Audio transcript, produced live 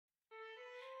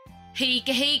Hey,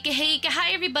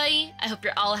 hi everybody! I hope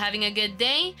you're all having a good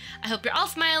day. I hope you're all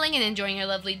smiling and enjoying your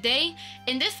lovely day.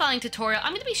 In this following tutorial,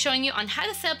 I'm going to be showing you on how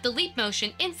to set up the leap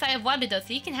motion inside of Warudo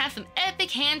so you can have some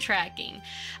epic hand tracking.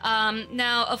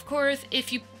 Now, of course,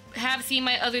 if you have seen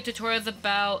my other tutorials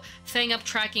about setting up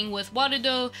tracking with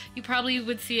Warudo, you probably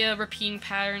would see a repeating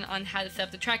pattern on how to set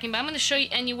up the tracking, but I'm going to show you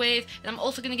anyways, and I'm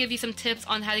also going to give you some tips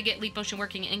on how to get leap motion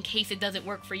working in case it doesn't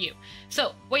work for you.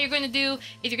 So what you're going to do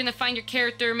is you're going to find your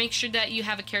character, make sure that you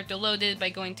have a character loaded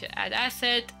by going to add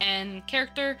asset and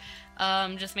character,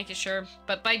 just making sure,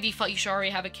 but by default you should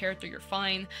already have a character, you're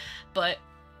fine, but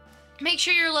make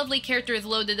sure your lovely character is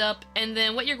loaded up, and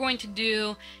then what you're going to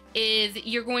do is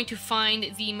you're going to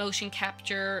find the motion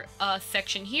capture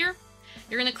section here.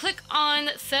 You're going to click on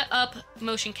set up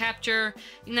motion capture.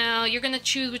 Now you're going to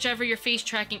choose whichever your face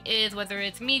tracking is, whether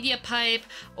it's media pipe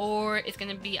or it's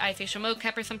going to be iFacial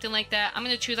mocap or something like that. I'm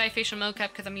going to choose iFacial mocap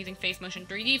because I'm using Face Motion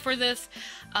 3D for this.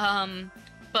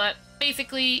 But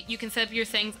basically you can set up your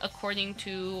things according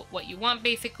to what you want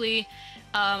basically.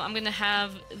 I'm going to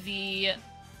have the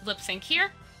lip sync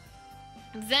here.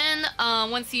 Then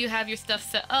once you have your stuff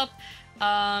set up,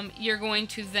 you're going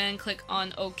to then click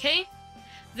on OK.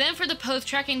 Then for the pose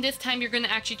tracking, this time you're going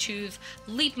to actually choose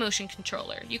leap motion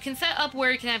controller. You can set up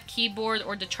where you can have keyboard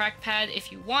or the trackpad if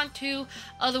you want to.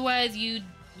 Otherwise you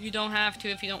don't have to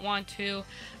if you don't want to.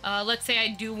 Let's say I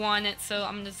do want it, so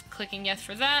I'm just clicking yes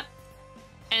for that.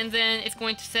 And then it's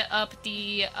going to set up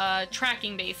the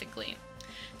tracking basically.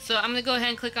 So I'm going to go ahead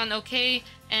and click on OK,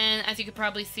 and as you can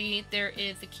probably see, there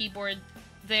is the keyboard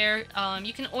there.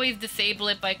 You can always disable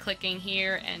it by clicking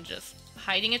here and just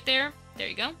hiding it there. There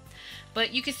you go.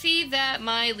 But you can see that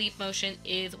my leap motion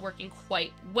is working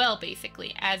quite well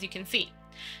basically, as you can see.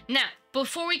 Now,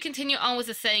 before we continue on with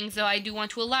the settings though, I do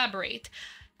want to elaborate.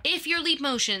 If your leap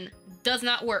motion does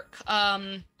not work,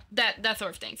 that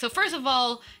sort of thing. So first of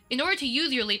all, in order to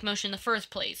use your leap motion in the first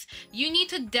place, you need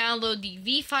to download the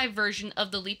V5 version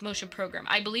of the leap motion program.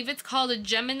 I believe it's called a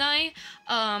Gemini.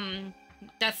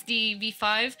 That's the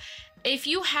V5. If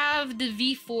you have the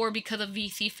V4 because of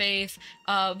VC Face,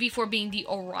 V4 being the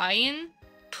Orion,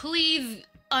 please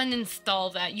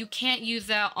uninstall that. You can't use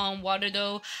that on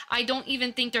Warudo. I don't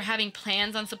even think they're having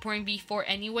plans on supporting V4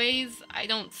 anyways. I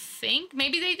don't think.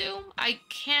 Maybe they do. I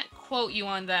can't quote you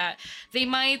on that. They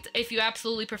might if you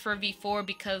absolutely prefer V4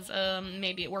 because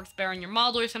maybe it works better on your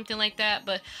model or something like that,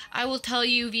 but I will tell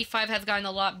you V5 has gotten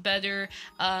a lot better.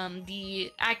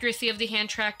 The accuracy of the hand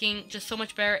tracking just so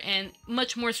much better and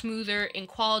much more smoother in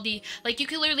quality. Like you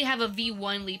can literally have a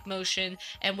V1 leap motion,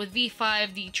 and with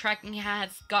V5 the tracking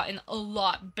has gotten a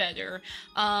lot better.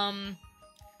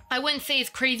 I wouldn't say it's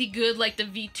crazy good like the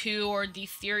V2 or the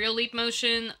serial leap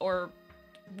motion or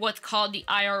what's called the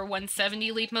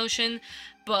IR170 leap motion,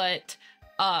 but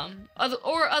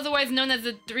otherwise known as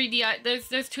the 3D.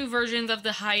 There's two versions of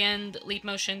the high-end leap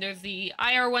motion. There's the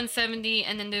IR170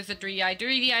 and then there's the 3DI.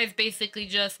 3DI is basically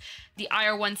just the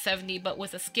IR170 but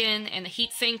with a skin and a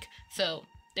heat sink. So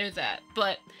there's that.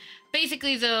 But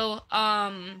basically though,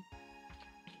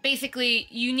 basically,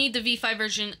 you need the V5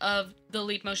 version of the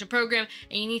Leap Motion program,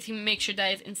 and you need to make sure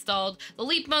that it's installed. The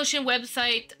Leap Motion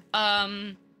website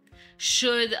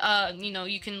should, you know,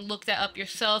 you can look that up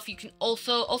yourself. You can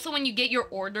also when you get your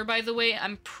order, by the way,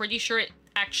 I'm pretty sure it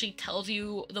actually tells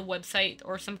you the website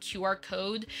or some QR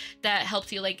code that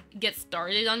helps you like get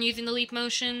started on using the Leap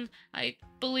Motion, I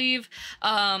believe.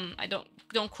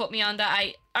 Don't quote me on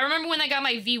that. I remember when I got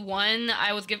my V1,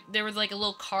 there was like a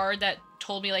little card that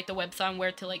told me like the website on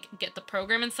where to like get the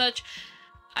program and such,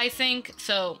 I think.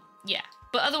 So yeah,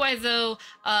 but otherwise though,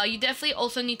 you definitely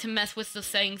also need to mess with the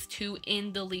settings too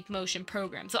in the leap motion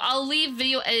program. So I'll leave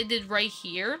video edited right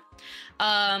here.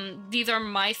 These are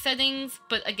my settings,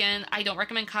 but again, I don't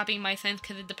recommend copying my settings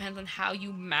because it depends on how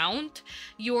you mount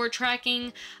your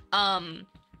tracking.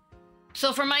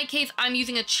 So for my case, I'm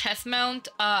using a chest mount.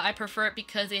 I prefer it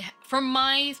because for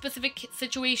my specific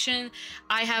situation,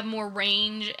 I have more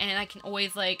range and I can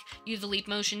always like use the leap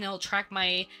motion. It'll track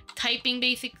my typing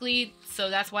basically. So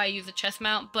that's why I use a chest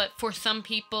mount. But for some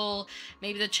people,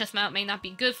 maybe the chest mount may not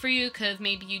be good for you because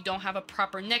maybe you don't have a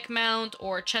proper neck mount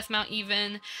or chest mount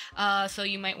even. So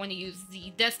you might want to use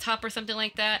the desktop or something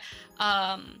like that.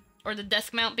 Or the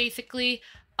desk mount basically.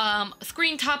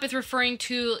 Screen top is referring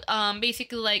to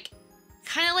basically like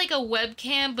kind of like a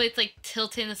webcam, but it's like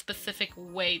tilted in a specific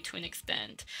way to an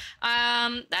extent.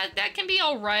 That can be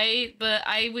alright, but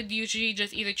I would usually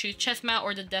just either choose chest mount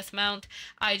or the desk mount.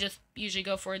 I just usually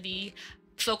go for the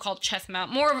so-called chest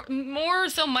mount. More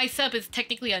so my setup is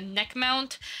technically a neck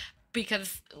mount because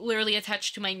it's literally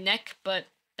attached to my neck, but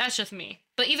that's just me.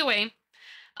 But either way,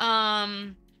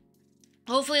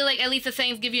 hopefully, like, at least the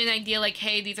settings give you an idea, like,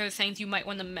 hey, these are the settings you might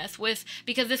want to mess with,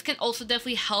 because this can also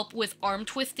definitely help with arm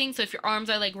twisting. So if your arms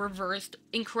are, like, reversed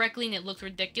incorrectly and it looks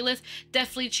ridiculous,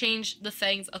 definitely change the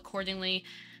settings accordingly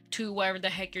to whatever the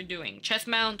heck you're doing. Chest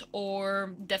mount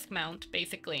or desk mount,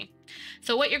 basically.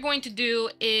 So what you're going to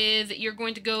do is you're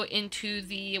going to go into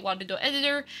the Warudo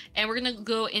editor, and we're going to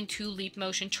go into Leap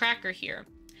Motion Tracker here.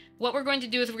 What we're going to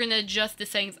do is we're going to adjust the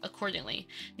settings accordingly.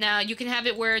 Now, you can have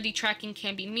it where the tracking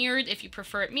can be mirrored if you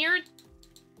prefer it mirrored.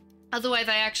 Otherwise,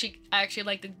 I actually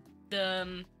like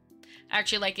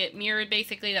it mirrored,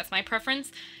 basically. That's my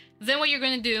preference. Then what you're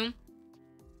going to do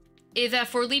is that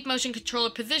for Leap Motion Controller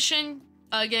position,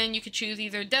 again, you could choose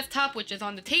either desktop, which is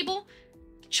on the table,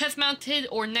 chest mounted,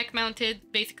 or neck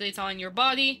mounted. Basically, it's on your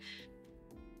body.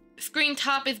 Screen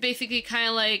top is basically kind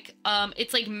of like,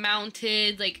 it's like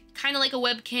mounted, like kind of like a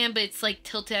webcam, but it's like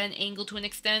tilted at an angle to an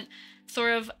extent,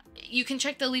 sort of. You can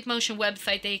check the Leap Motion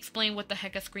website. They explain what the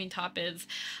heck a screen top is,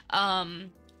 because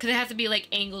it has to be like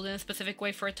angled in a specific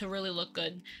way for it to really look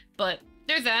good. But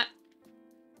there's that.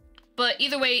 But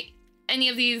either way, any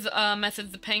of these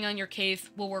methods, depending on your case,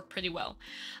 will work pretty well.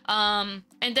 And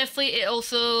definitely, it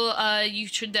also, you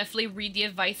should definitely read the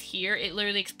advice here. It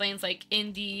literally explains, like,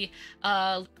 in the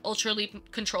Ultra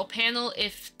Leap control panel,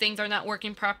 if things are not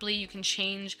working properly, you can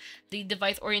change the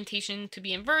device orientation to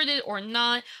be inverted or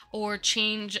not, or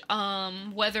change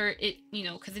whether it, you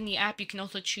know, because in the app, you can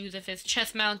also choose if it's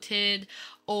chest mounted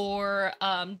or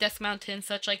desk mounted and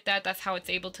such like that. That's how it's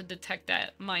able to detect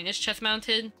that mine is chest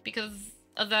mounted because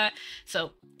of that.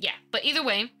 So yeah, but either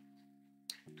way,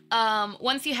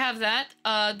 once you have that,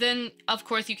 then of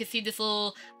course you can see this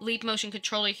little Leap Motion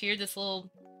controller here, this little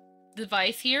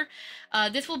device here.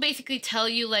 This will basically tell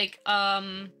you like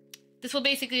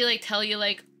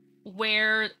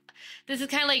where this is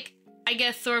kind of like, I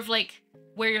guess, sort of like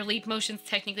where your leap motion's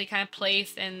technically kind of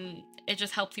placed, and it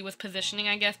just helps you with positioning,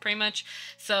 I guess, pretty much.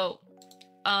 So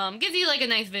gives you like a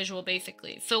nice visual,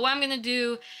 basically. So what I'm gonna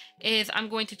do is I'm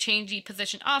going to change the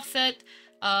position offset,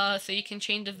 so you can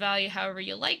change the value however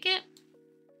you like it,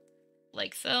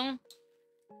 like so. I'm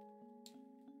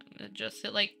gonna adjust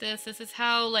it like this. This is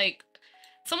how, like,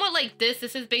 somewhat like this.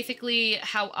 This is basically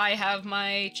how I have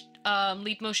my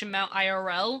Leap Motion mount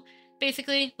IRL.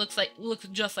 Basically, looks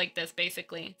just like this,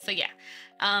 basically. So yeah,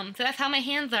 so that's how my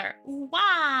hands are.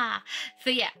 Wah! So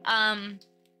yeah,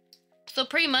 so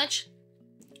pretty much,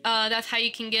 that's how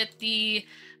you can get the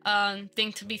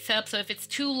thing to be set up. So if it's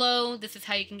too low, this is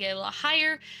how you can get it a lot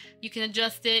higher. You can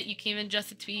adjust it. You can even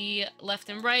adjust it to be left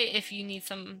and right if you need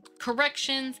some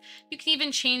corrections. You can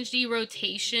even change the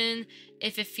rotation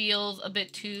if it feels a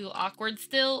bit too awkward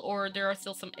still, or there are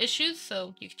still some issues,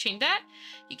 so you can change that.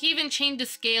 You can even change the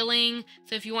scaling,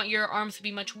 so if you want your arms to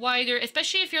be much wider,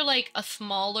 especially if you're like a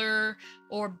smaller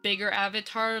or bigger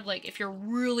avatar, like if you're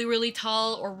really, really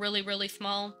tall or really, really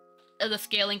small, the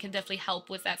scaling can definitely help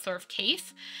with that sort of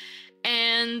case.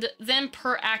 And then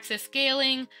per axis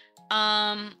scaling,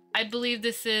 I believe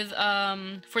this is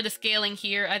for the scaling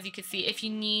here, as you can see, if you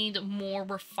need more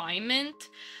refinement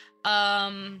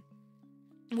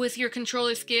with your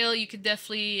controller scale, you could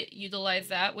definitely utilize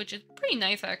that, which is pretty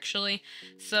nice actually.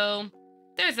 So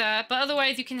there's that, but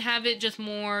otherwise you can have it just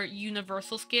more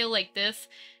universal scale like this,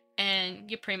 and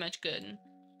you're pretty much good.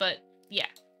 But yeah,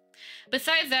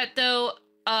 besides that though,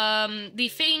 the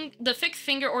fixed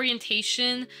finger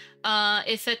orientation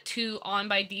is set to on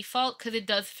by default, because it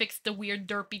does fix the weird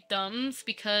derpy thumbs.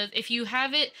 Because if you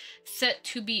have it set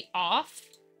to be off,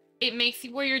 it makes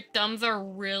it where your thumbs are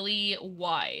really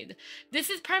wide.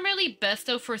 This is primarily best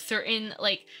though for certain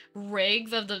like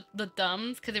rigs of the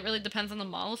thumbs, because it really depends on the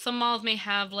model. Some models may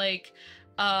have like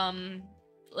a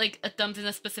thumbs in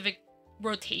a specific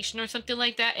rotation or something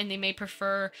like that, and they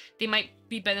might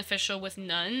be beneficial with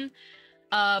none.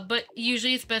 But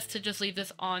usually it's best to just leave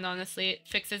this on, honestly. It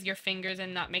fixes your fingers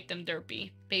and not make them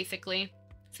derpy, basically.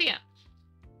 So yeah.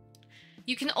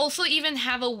 You can also even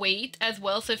have a weight as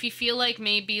well. So if you feel like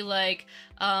maybe like,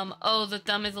 oh, the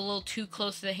thumb is a little too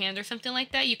close to the hand or something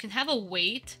like that, you can have a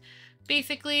weight,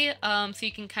 basically. So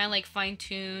you can kind of like fine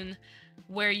tune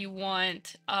where you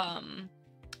want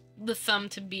the thumb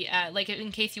to be at, like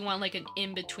in case you want like an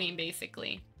in-between,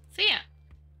 basically. So yeah.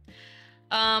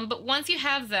 But once you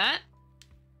have that,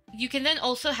 you can then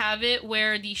also have it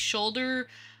where the shoulder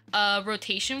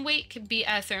rotation weight could be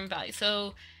at a certain value.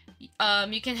 So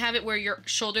you can have it where your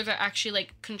shoulders are actually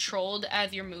like controlled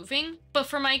as you're moving. But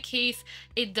for my case,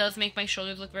 it does make my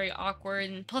shoulders look very awkward.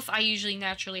 And plus I usually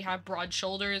naturally have broad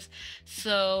shoulders.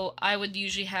 So I would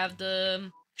usually have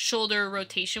the shoulder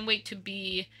rotation weight to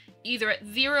be either at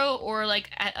 0 or like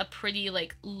at a pretty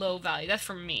like low value. That's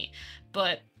for me.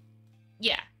 But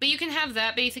Yeah, but you can have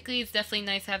that basically. It's definitely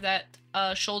nice to have that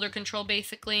shoulder control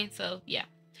basically. So yeah.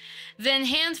 Then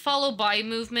hands follow body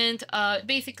movement.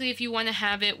 Basically, if you want to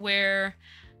have it where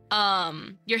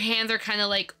your hands are kind of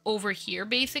like over here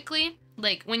basically.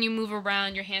 Like when you move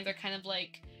around, your hands are kind of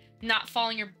like not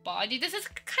following your body. This is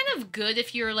kind of good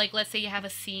if you're like, let's say you have a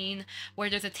scene where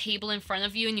there's a table in front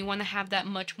of you and you want to have that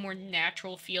much more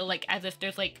natural feel, like as if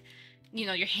there's like, you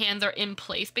know, your hands are in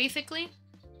place basically.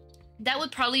 That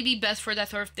would probably be best for that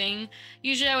sort of thing.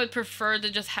 Usually I would prefer to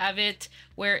just have it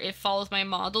where it follows my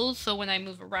model, so when I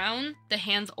move around, the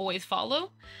hands always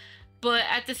follow. But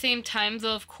at the same time,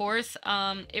 though, of course,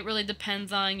 it really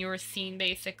depends on your scene,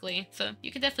 basically. So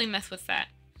you could definitely mess with that.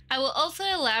 I will also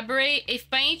elaborate, if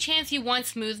by any chance you want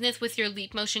smoothness with your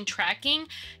leap motion tracking,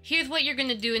 here's what you're going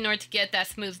to do in order to get that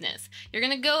smoothness. You're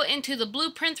going to go into the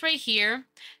blueprints right here.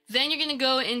 Then you're going to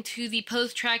go into the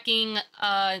pose tracking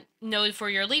node for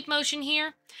your leap motion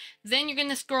here. Then you're going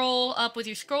to scroll up with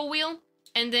your scroll wheel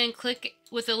and then click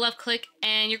with the left click,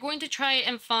 and you're going to try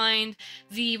and find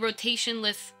the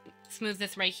rotationless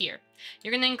smoothness right here.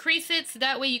 You're going to increase it so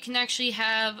that way you can actually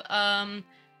have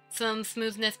some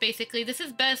smoothness basically. This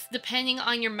is best depending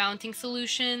on your mounting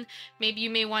solution. Maybe you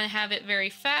may want to have it very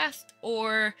fast,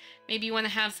 or maybe you want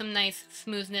to have some nice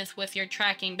smoothness with your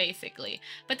tracking basically.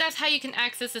 But that's how you can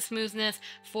access the smoothness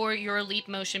for your leap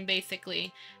motion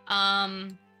basically.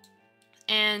 And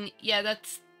yeah,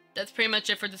 that's pretty much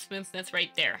it for the smoothness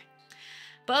right there.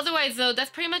 But otherwise though, that's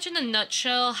pretty much in a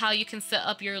nutshell how you can set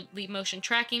up your leap motion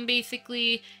tracking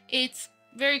basically. It's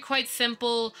very quite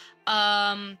simple.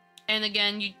 And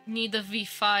again, you need the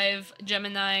V5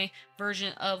 Gemini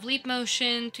version of leap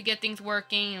motion to get things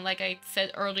working. And like I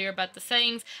said earlier about the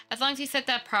settings, as long as you set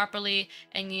that properly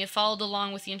and you followed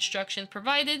along with the instructions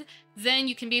provided, then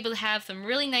you can be able to have some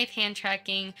really nice hand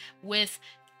tracking with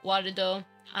Warudo.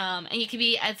 And you can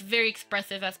be as very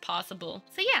expressive as possible.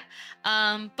 So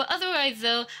yeah, but otherwise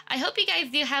though, I hope you guys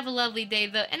do have a lovely day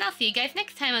though, and I'll see you guys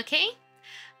next time, okay?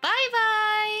 Bye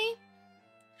bye!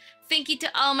 Thank you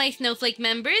to all my Snowflake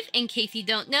members. In case you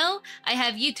don't know, I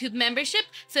have YouTube membership,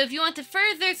 so if you want to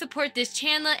further support this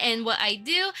channel and what I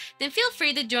do, then feel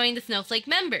free to join the Snowflake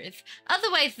members.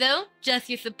 Otherwise though, just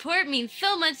your support means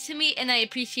so much to me and I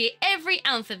appreciate every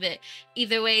ounce of it.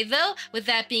 Either way though, with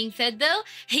that being said though,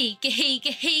 hey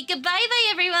goodbye bye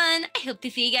everyone! I hope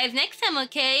to see you guys next time,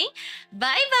 okay?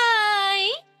 Bye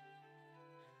bye!